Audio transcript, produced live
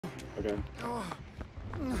Okay.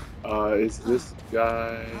 Is this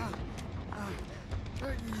guy?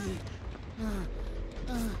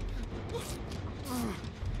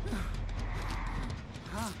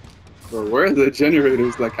 Bro, where are the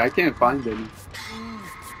generators? Like, I can't find any.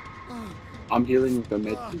 I'm healing with the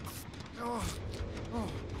med kit.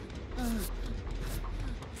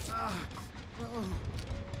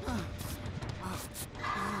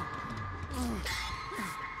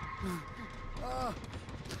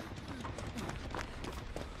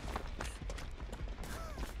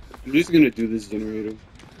 I'm just gonna do this generator.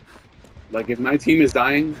 Like, if my team is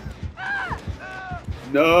dying...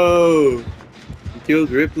 No! He killed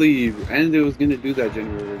Ripley, and it was gonna do that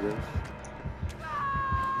generator, bro.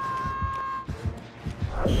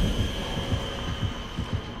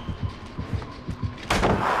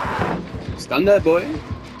 Stun that boy?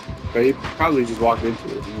 But he probably just walked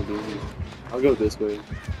into it. I'll go this way.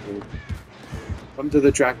 Come to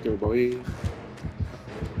the tractor, boy.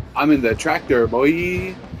 I'm in the tractor,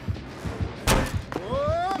 boy.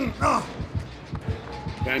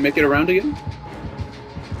 Can I make it around again?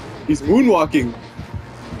 He's moonwalking.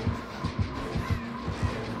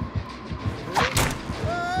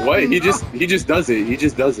 What? He just does it. He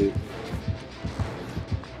just does it.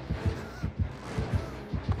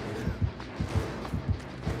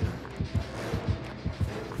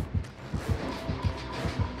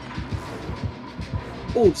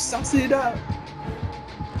 Oh, suss it up.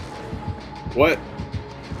 What?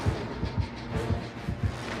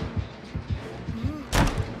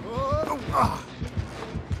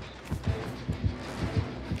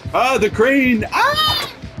 Ah, the crane!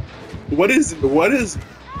 Ah! What is...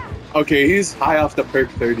 Okay, he's high off the perk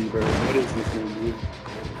 30, bro. What is this man doing?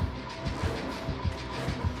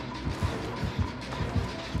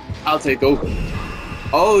 I'll take over.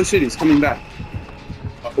 Oh shit, he's coming back.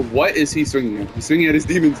 What is he swinging at? He's swinging at his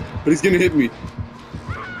demons, but he's gonna hit me.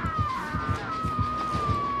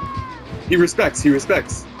 He respects.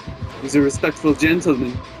 He's a respectful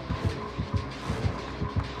gentleman.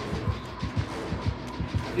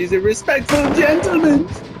 He's a respectful gentleman.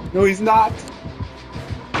 No, he's not.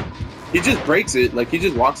 He just breaks it. Like, he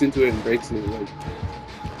just walks into it and breaks it. Like.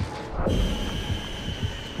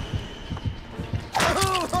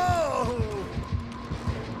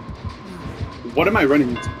 What am I running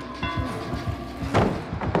into?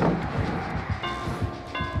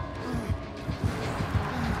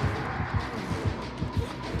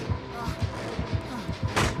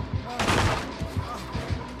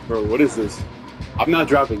 Bro, what is this? I'm not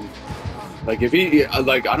dropping. Like, if he,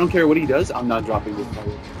 like, I don't care what he does, I'm not dropping this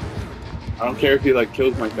power. I don't care if he, like,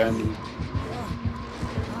 kills my family.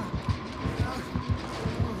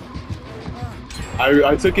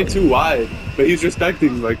 I took it too wide, but he's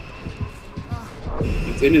respecting, like,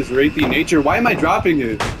 it's in his rapey nature. Why am I dropping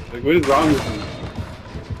it? Like, what is wrong with me?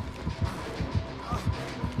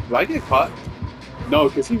 Do I get caught? No,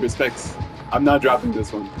 because he respects. I'm not dropping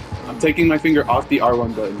this one. I'm taking my finger off the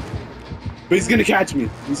R1 button. But he's gonna catch me.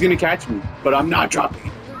 He's gonna catch me. But I'm not dropping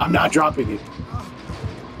it. I'm not dropping it.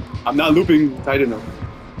 I'm not looping tight enough.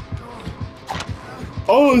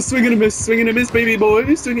 Oh, swing and a miss, baby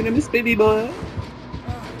boy. Swing and a miss, baby boy.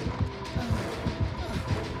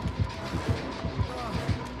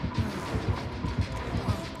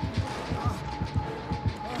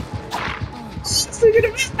 Swing and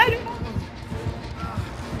a miss, baby boy.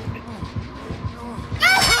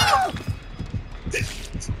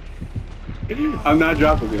 I'm not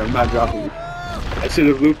dropping it. I should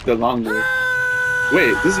have looped the long way.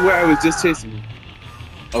 Wait, this is where I was just chasing.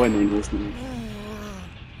 Oh, wait, no, he's listening.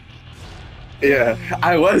 Yeah,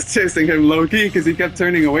 I was chasing him low-key because he kept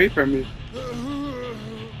turning away from me.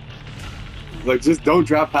 Like, just don't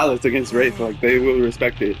drop pallets against Wraith. Like, they will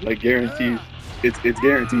respect it. Like, guaranteed. It's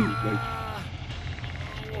guaranteed. Like.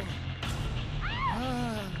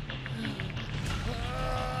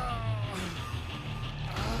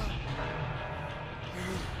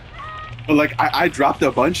 But like I dropped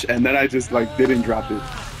a bunch and then I just like didn't drop it.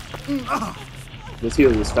 Let's heal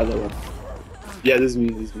this fellow up. Yeah, this is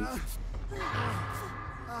me.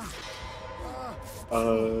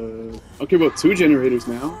 Okay, well, 2 generators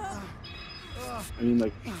now. I mean,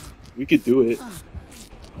 like, we could do it.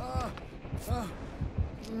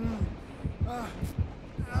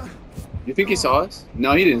 You think he saw us?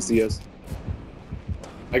 No, he didn't see us.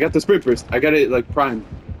 I got the sprint burst. I got it like primed.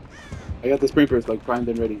 I got the sprint burst like primed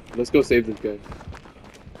and ready. Let's go save this guy.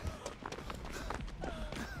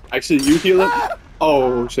 Actually, you heal him?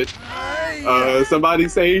 Oh shit. Somebody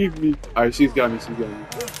save me. Alright, she's got me.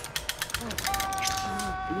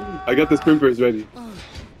 I got the sprint burst ready.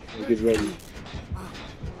 Like, it's ready.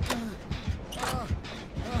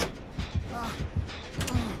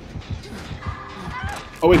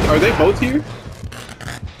 Oh wait, are they both here?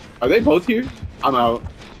 Are they both here? I'm out.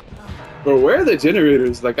 But where are the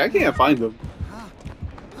generators? Like, I can't find them.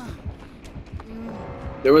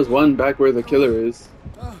 There was one back where the killer is.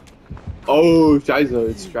 Oh, Shiza,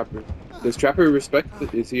 it's Trapper. Does Trapper respect?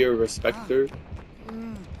 Is he a respecter?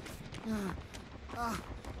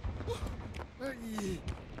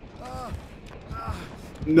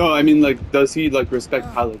 No, I mean, like, does he, like,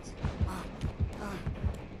 respect pallets?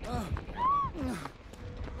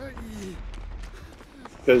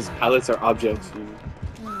 Because pallets are objects, you know.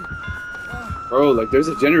 Bro, like, there's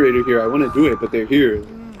a generator here. I want to do it, but they're here.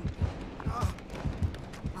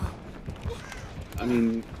 I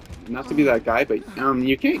mean, not to be that guy, but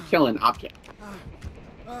you can't kill an object.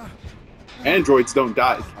 Androids don't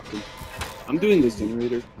die, Captain. I'm doing this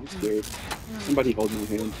generator. I'm scared. Somebody hold my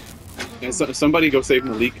hand. And somebody go save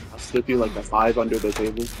Malik. I'll slip you like a 5 under the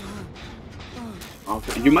table.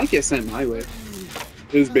 Okay. You might get sent my way.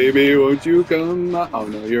 His baby, won't you come? Oh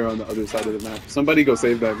no, you're on the other side of the map. Somebody go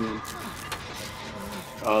save that man.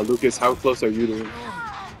 Lucas, how close are you to him?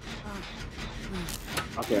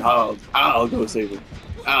 Okay, I'll go save him.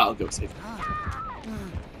 I'll go save him.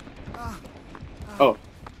 Oh,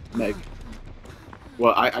 Meg.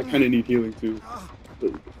 Well, I kind of need healing too.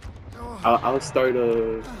 I'll start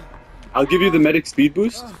I'll give you the medic speed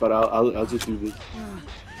boost, but I'll just do this.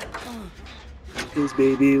 Cause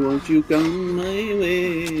baby, won't you come my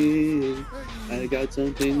way? I got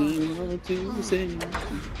something I want to say.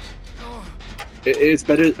 It's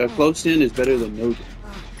better. A close in is better than no.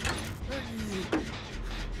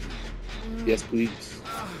 Yes, please.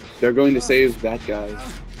 They're going to save that guy.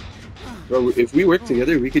 Bro, if we work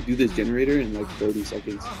together, we could do this generator in like 30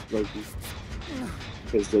 seconds.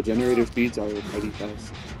 Because the generator speeds are pretty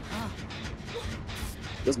fast.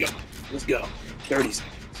 Let's go. Let's go. 30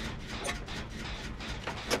 seconds.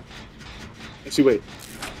 Actually, wait.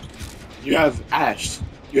 You have Ash.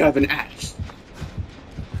 You have an Ash.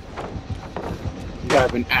 You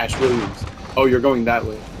have an Ash Williams. Oh, you're going that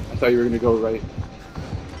way. I thought you were going to go right.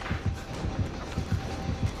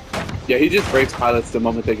 Yeah, he just breaks pilots the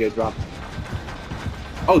moment they get dropped.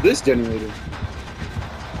 Oh, this generator.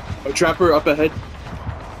 A Trapper up ahead.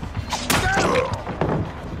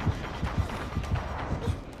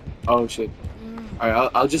 Oh, shit.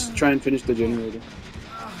 Alright, I'll just try and finish the generator.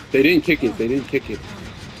 They didn't kick it. They didn't kick it.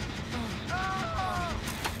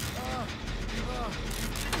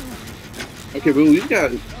 Okay, but we've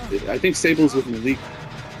got... I think Sable's with Malik.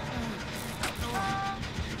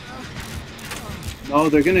 No,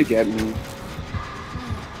 they're gonna get me.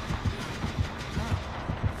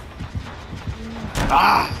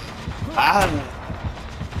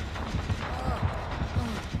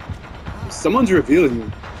 Someone's revealing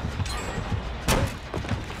me.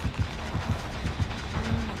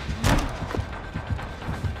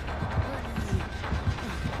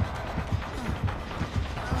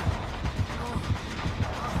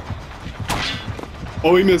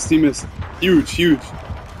 Oh, he missed, he missed. Huge, huge.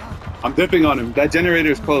 I'm dipping on him. That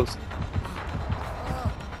generator's close.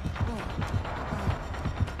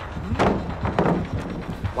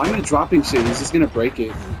 Why am I dropping shit? He's just gonna break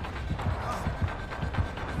it.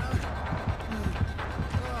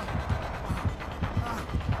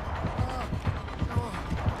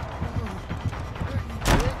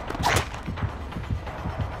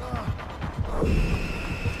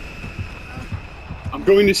 I'm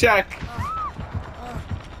going to Shack.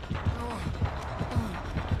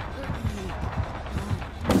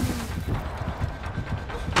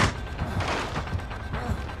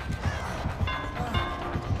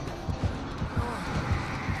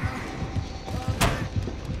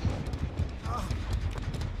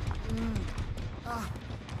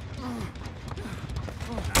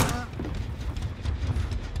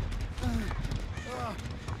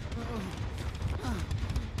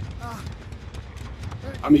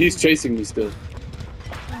 I mean, he's chasing me still.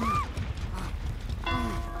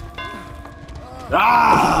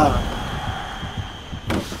 Ah!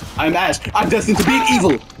 I'm Ash. I'm destined to be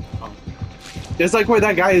evil. It's like where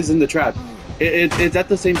that guy is in the trap. It's at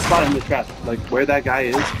the same spot in the trap. Like where that guy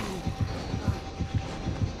is.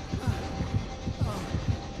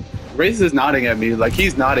 Race is nodding at me. Like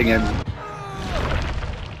he's nodding at me.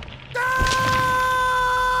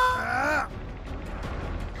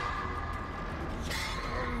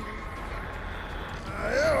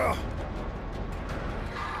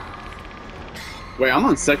 Wait, I'm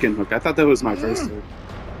on second hook. I thought that was my first hook.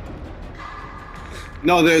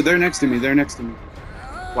 No, they're next to me. They're next to me.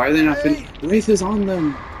 Why are they not finished? Wraith is on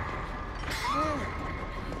them.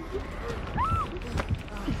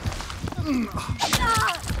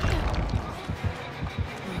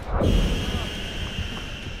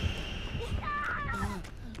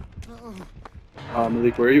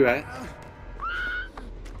 Malik, where are you at?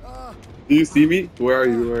 Do you see me? Where are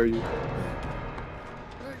you? Where are you?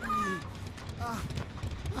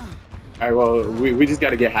 Alright, well, we just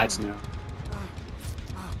gotta get hatched now.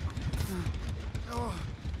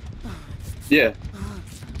 Yeah.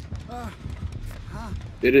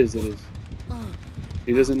 It is, it is.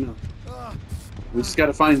 He doesn't know. We just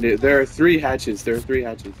gotta find it. There are 3 hatches. There are 3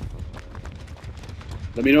 hatches.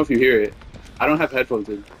 Let me know if you hear it. I don't have headphones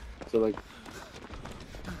in. So, like...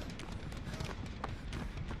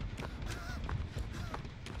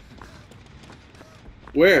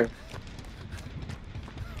 Where?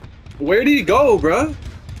 Where did he go, bro?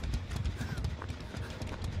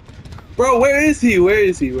 Bro, where is he? Where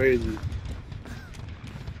is he? Where is he?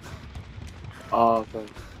 Oh, fuck.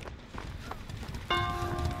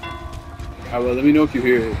 Alright, well, let me know if you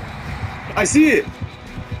hear it. I see it!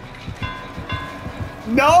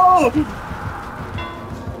 No!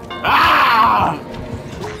 Ah!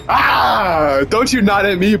 Ah! Don't you nod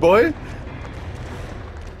at me, boy!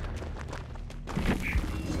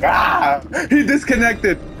 Ah! He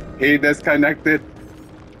disconnected! He disconnected.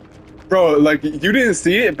 Bro, like, you didn't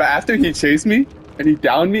see it, but after he chased me and he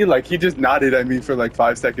downed me, like, he just nodded at me for like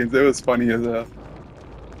 5 seconds. It was funny as hell.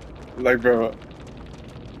 Like, bro.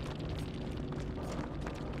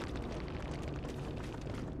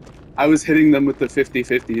 I was hitting them with the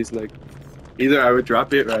 50-50s, like, either I would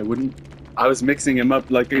drop it or I wouldn't. I was mixing him up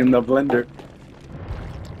like in the blender.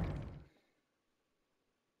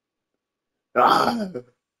 Ah!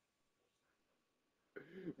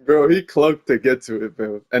 Bro, he cloaked to get to it,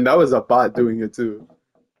 bro. And that was a bot doing it too.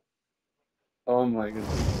 Oh my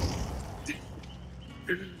goodness.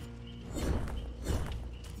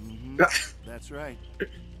 That's right.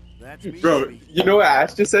 That's me, Bro, baby. you know what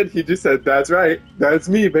Ash just said? He just said, "That's right. That's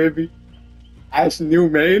me, baby." Ash new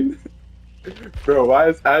main? Bro, why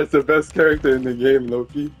is Ash the best character in the game,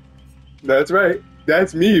 Loki? That's right.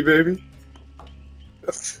 That's me, baby.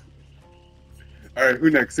 Alright, who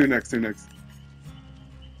next? Who next? Who next?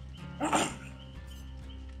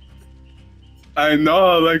 I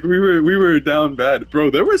know, like we were down bad.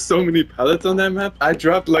 Bro, there were so many pallets on that map. I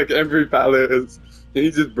dropped like every pallet and he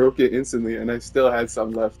just broke it instantly and I still had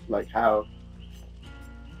some left. Like how?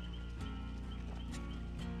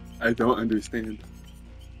 I don't understand.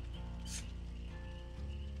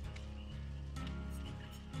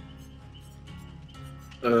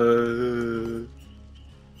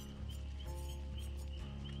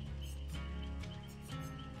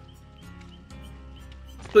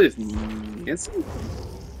 Please, Nancy?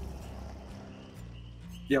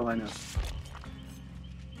 Yeah, why not?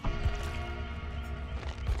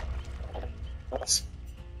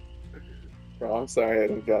 Bro, I'm sorry I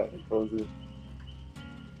don't got headphones in.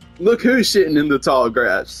 Look who's shitting in the tall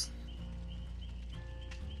grass.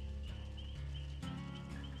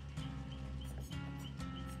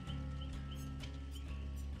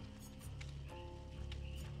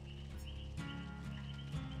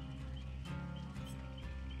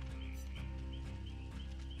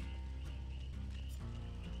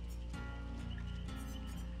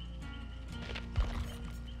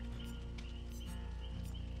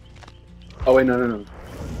 Oh wait, no.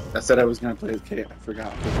 I said I was gonna play with Kate. I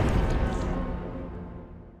forgot.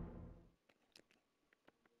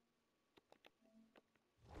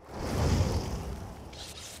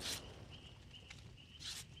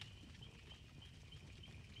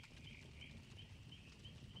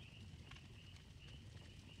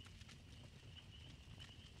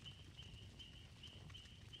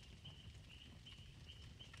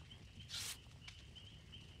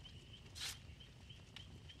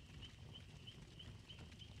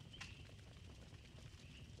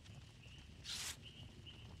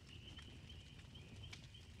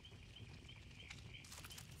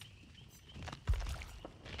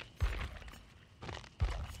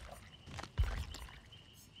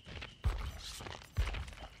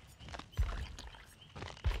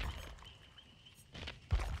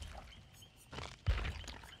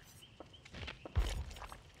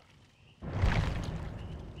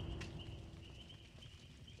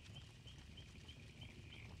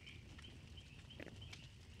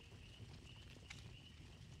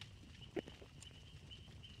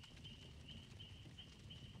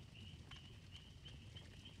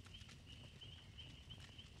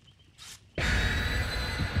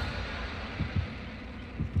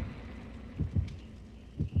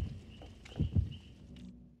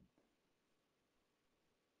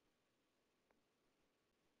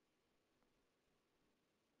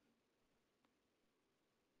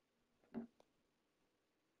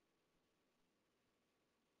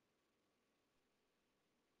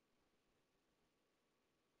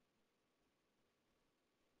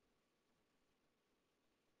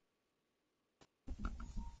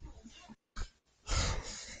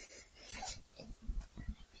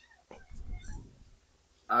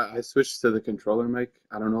 I switched to the controller mic.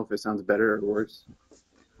 I don't know if it sounds better or worse,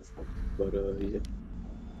 but yeah.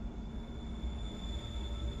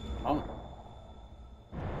 Oh,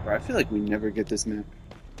 bro, I feel like we never get this map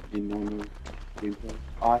in normal gameplay.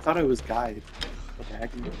 Oh, I thought it was guide. What the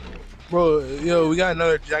heck? Bro, yo, we got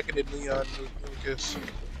another jacketed Leon, Lucas.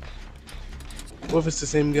 What if it's the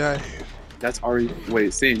same guy? That's already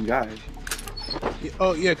wait, same guy. Yeah,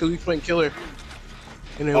 oh yeah, because we playing killer.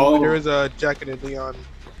 And then Oh. there is a jacketed Leon.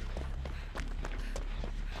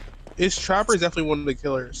 Is Trapper is definitely one of the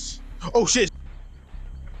killers. Oh shit!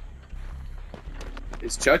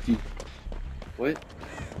 It's Chucky. What?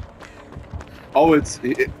 Oh,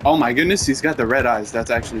 oh my goodness, he's got the red eyes. That's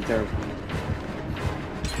actually terrifying.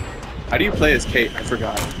 How do you play as Kate? I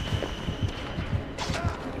forgot.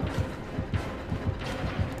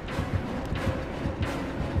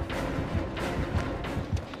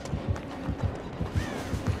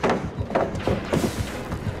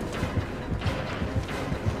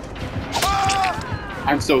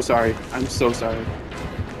 I'm so sorry. I'm so sorry.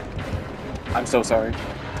 I'm so sorry.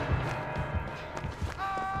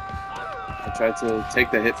 I tried to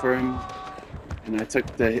take the hit for him, and I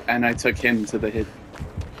took him to the hit.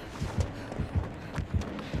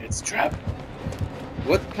 It's trap.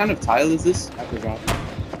 What kind of tile is this? I forgot.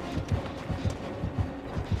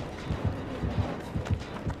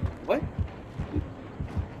 What?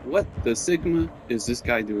 What the Sigma is this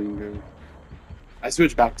guy doing there? I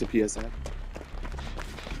switched back to PSF.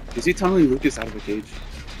 Is he tunneling Lucas out of a cage?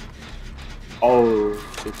 Oh,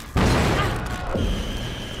 shit.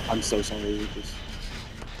 I'm so sorry, Lucas.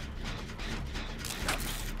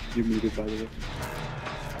 You're muted, by the way.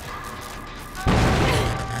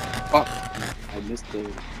 Fuck. I missed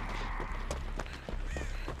the...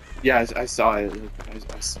 Yeah, I saw it.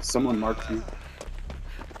 Like, someone marked you.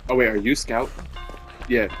 Oh, wait, are you Scout?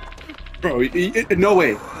 Yeah. Bro, no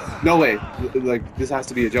way. No way. Like, this has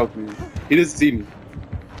to be a joke, man. He doesn't see me.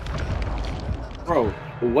 Bro,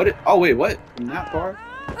 what? Oh wait, what? From that far?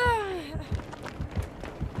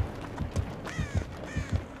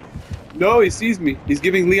 No, he sees me. He's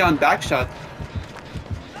giving Leon back shot.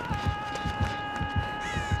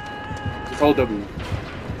 Just hold W.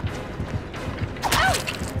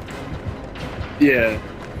 Yeah,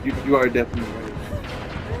 you are definitely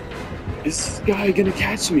right. Is this guy gonna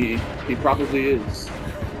catch me? He probably is.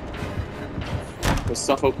 The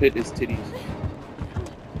Suffo Pit is titties.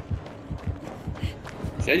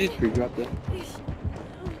 Should I just pre-drop that?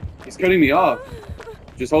 He's cutting me off.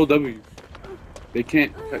 Just hold W. They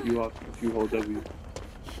can't cut you off if you hold W.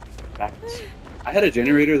 Facts. I had a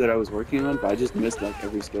generator that I was working on, but I just missed like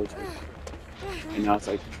every skill check. And now it's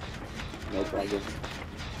like, no progress.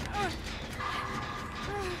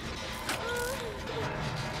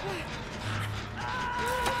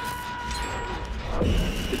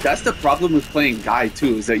 That's the problem with playing Guy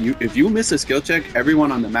too, is that if you miss a skill check,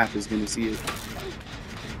 everyone on the map is gonna see it.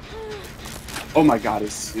 Oh my god,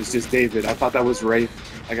 it's just David. I thought that was Wraith.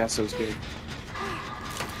 I got so scared.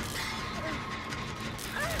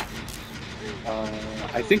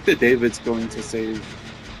 I think that David's going to save...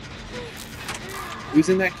 Who's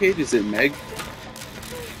in that cage? Is it Meg?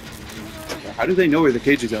 How do they know where the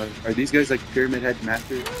cages are? Are these guys like Pyramid Head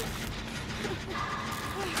masters?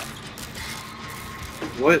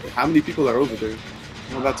 What? How many people are over there?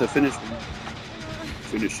 I'm about to finish one.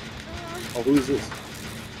 Finish. Oh, who is this?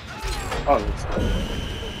 Oh, that's...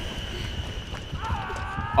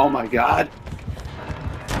 Oh my god!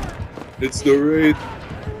 It's the raid!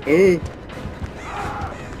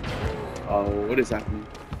 Oh, what is happening?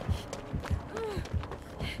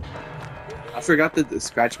 I forgot that the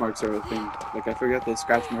scratch marks are a thing. Like, I forgot that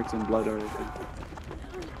scratch marks and blood are a thing.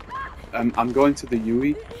 I'm going to the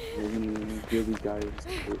Yui. We're gonna deal these guys.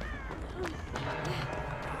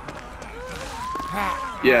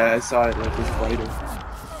 Yeah, I saw it, like, it's brighter.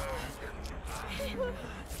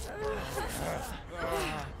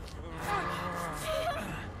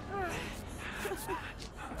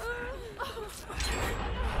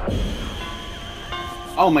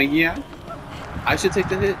 Oh my, yeah. I should take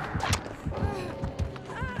the hit.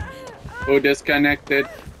 Oh, disconnected.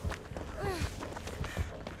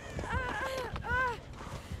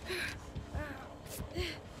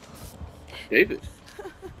 David.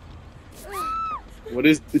 What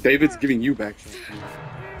is David's giving you back?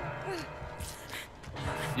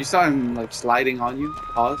 You saw him like sliding on you.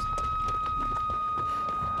 Pause.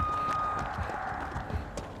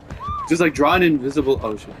 Just like draw an invisible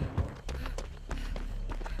ocean.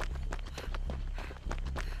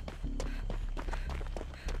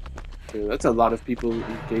 Okay, that's a lot of people in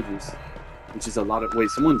cages. Which is a lot of... Wait,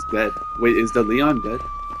 someone's dead. Wait, is the Leon dead?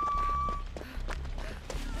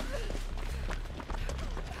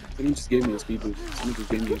 Someone just gave me a speed boost. Someone just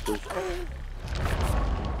gave me a boost.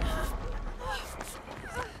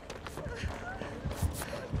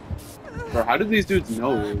 Bro, how do these dudes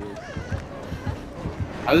know?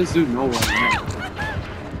 How does this dude know where I'm at?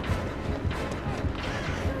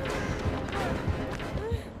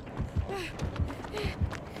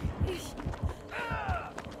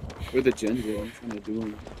 Where the gens at? I'm trying to do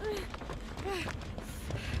them.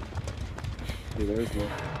 Okay, there's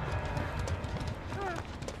one.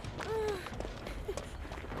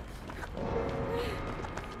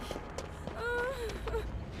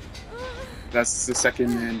 That's the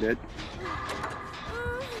second man dead.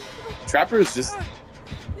 Trapper is just...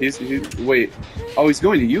 Wait. Oh, he's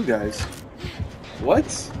going to you guys. What?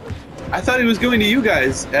 I thought he was going to you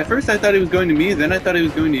guys. At first I thought he was going to me, then I thought he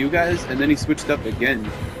was going to you guys, and then he switched up again.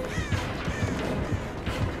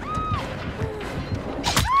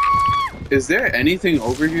 Is there anything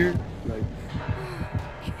over here? Like,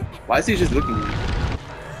 why is he just looking at me?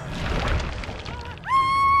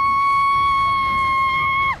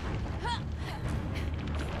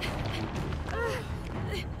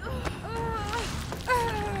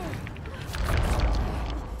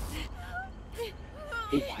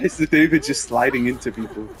 Why is the David just sliding into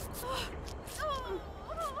people?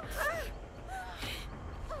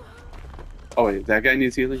 Oh wait, that guy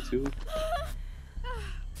needs healing too?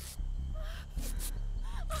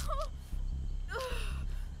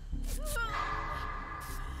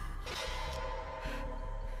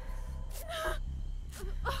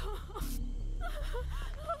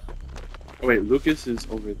 Oh wait, Lucas is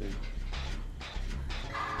over there.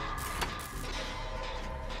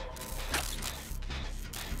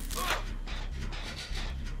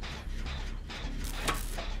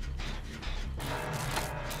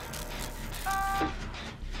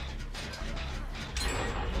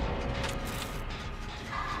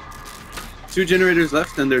 Two generators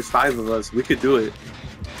left and there's 5 of us. We could do it.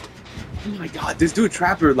 Oh my god, this dude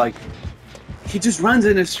Trapper, like, he just runs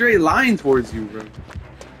in a straight line towards you, bro.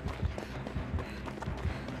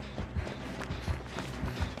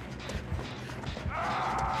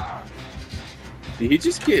 Did he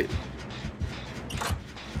just get...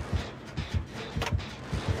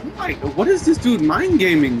 Oh my, what is this dude mind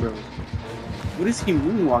gaming, bro? What is he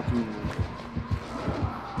moonwalking,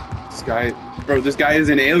 bro? This guy... Bro, this guy is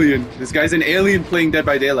an alien. This guy's an alien playing Dead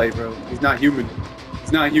by Daylight, bro. He's not human.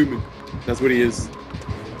 He's not human. That's what he is.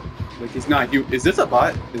 Like, he's not human. Is this a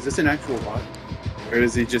bot? Is this an actual bot? Or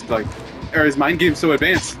is he just like... Or is mind game so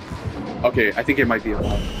advanced? Okay, I think it might be a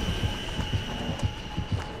bot.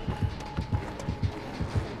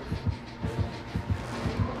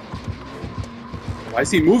 Why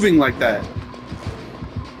is he moving like that?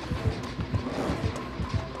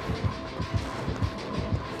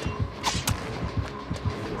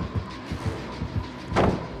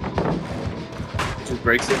 Just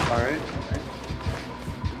breaks it? Alright.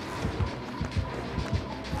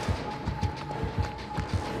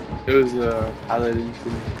 It was a paladin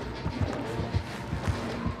thing.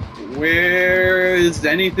 Where is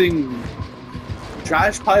anything?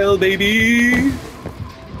 Trash pile, baby!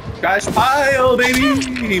 Trash pile,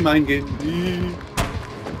 baby! Mind game.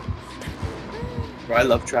 Bro, I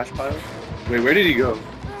love trash pile. Wait, where did he go?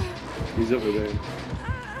 He's over there.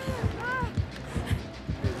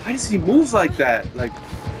 Why does he move like that? Like...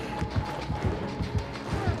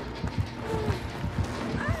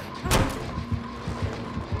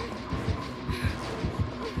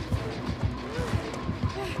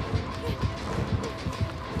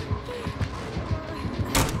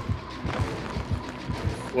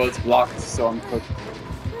 Well, it's blocked, so I'm cooked.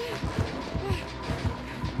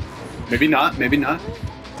 Maybe not, maybe not.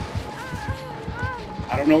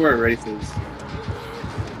 I don't know where Wraith is.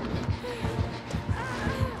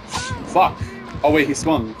 Fuck! Oh wait, he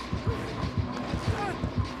swung.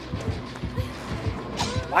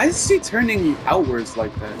 Why is he turning outwards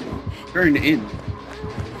like that? Turn in.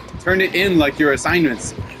 Turn it in like your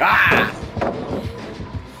assignments. Ah!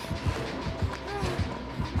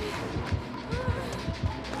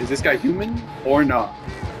 Is this guy human or not?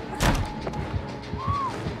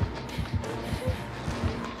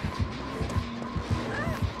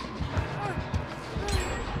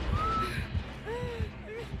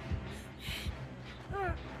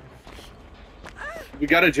 We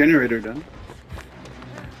got a generator done.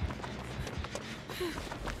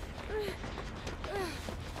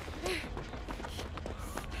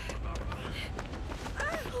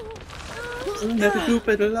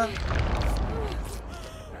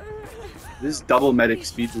 This is double medic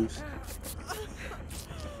speed boost.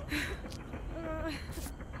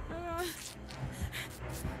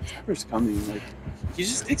 trapper's coming. Like, he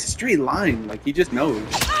just takes a straight line. Like, he just knows.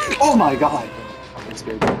 Oh my god! I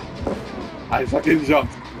scared me. I fucking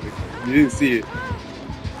jumped. Like, you didn't see it.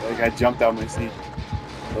 Like, I jumped out my seat.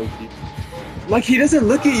 Low key. Like, he doesn't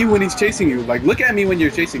look at you when he's chasing you. Like, look at me when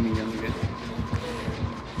you're chasing me, young man.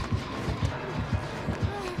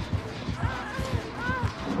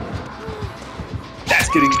 That's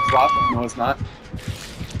getting dropped. No, it's not.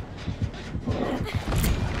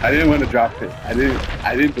 I didn't want to drop it. I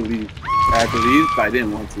didn't believe. I believed, but I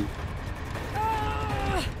didn't want to.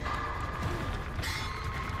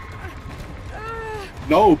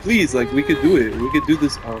 No, please, like, we could do it. We could do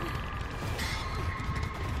this. Oh.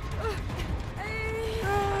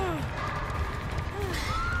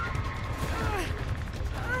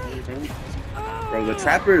 Bro, the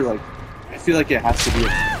trapper, like, I feel like it has to be a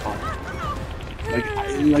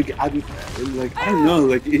I don't know,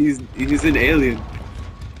 like, he's an alien.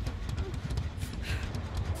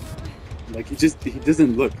 Like, he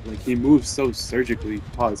doesn't look, like, he moves so surgically.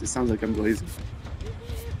 Pause, it sounds like I'm glazing.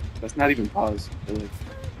 That's not even pause, but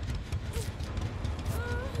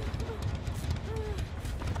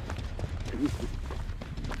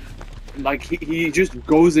like, he just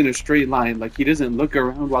goes in a straight line. Like, he doesn't look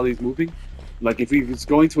around while he's moving. Like, if he's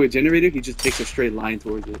going to a generator, he just takes a straight line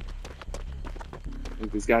towards it.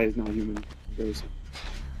 Like, this guy is not human. Embarrassing.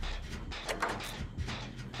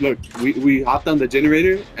 Look, we hopped on the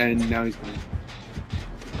generator, and now he's gone.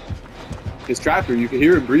 His trapper, you can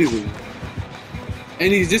hear him breathing.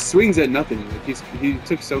 And he just swings at nothing. Like, he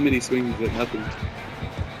took so many swings at nothing.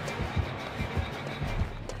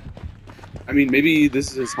 I mean, maybe this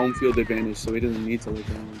is his home field advantage, so he doesn't need to look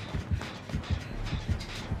around.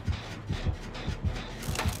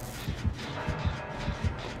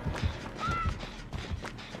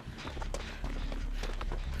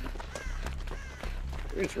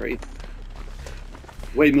 Where's Wraith?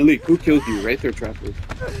 Wait, Malik, who killed you? Wraith or Trapper?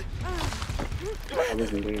 I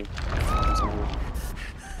wasn't there. I'm sorry.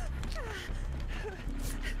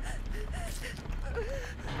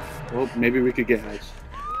 Well, maybe we could get Hatch.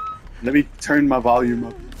 Let me turn my volume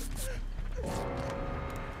up.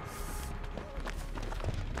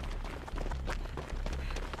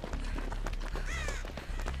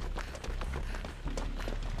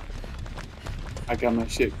 I got my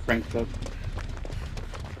shit cranked up.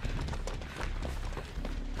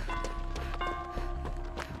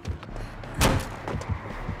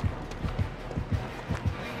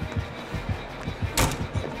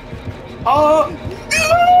 Oh!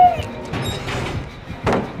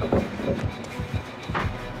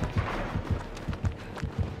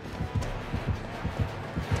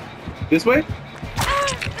 This way?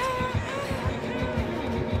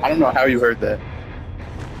 I don't know how you heard that.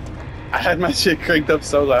 I had my shit cranked up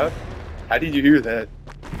so loud. How did you hear that?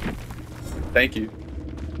 Thank you.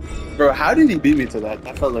 Bro, how did he beat me to that?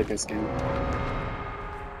 That felt like a scam.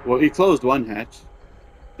 Well, he closed one hatch.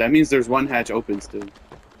 That means there's one hatch open still.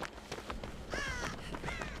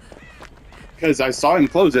 Because I saw him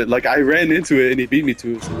close it. Like, I ran into it and he beat me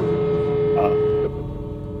to it. So.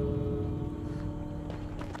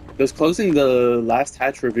 Does closing the last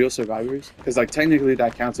hatch reveal survivors? Because, like, technically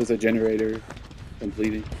that counts as a generator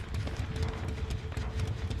completing.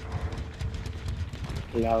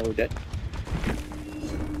 Allow that.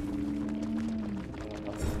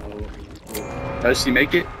 Does she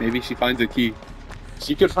make it? Maybe she finds a key.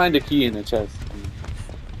 She could find a key in the chest.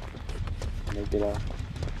 Make it out.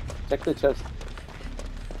 Check the chest.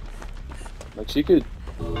 Like, she could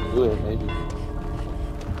do it, maybe.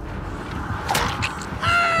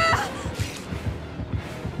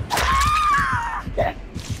 Yeah.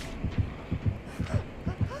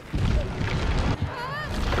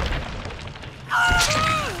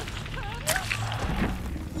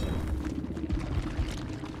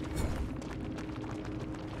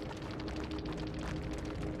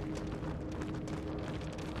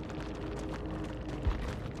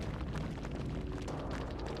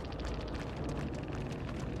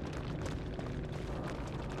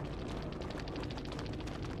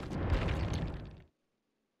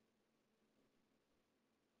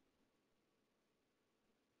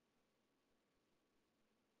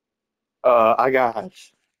 I got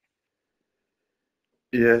hatch.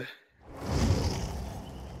 Yeah.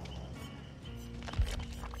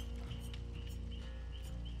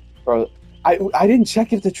 Bro, I didn't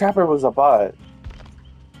check if the trapper was a bot.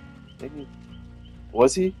 Maybe.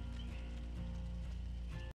 Was he?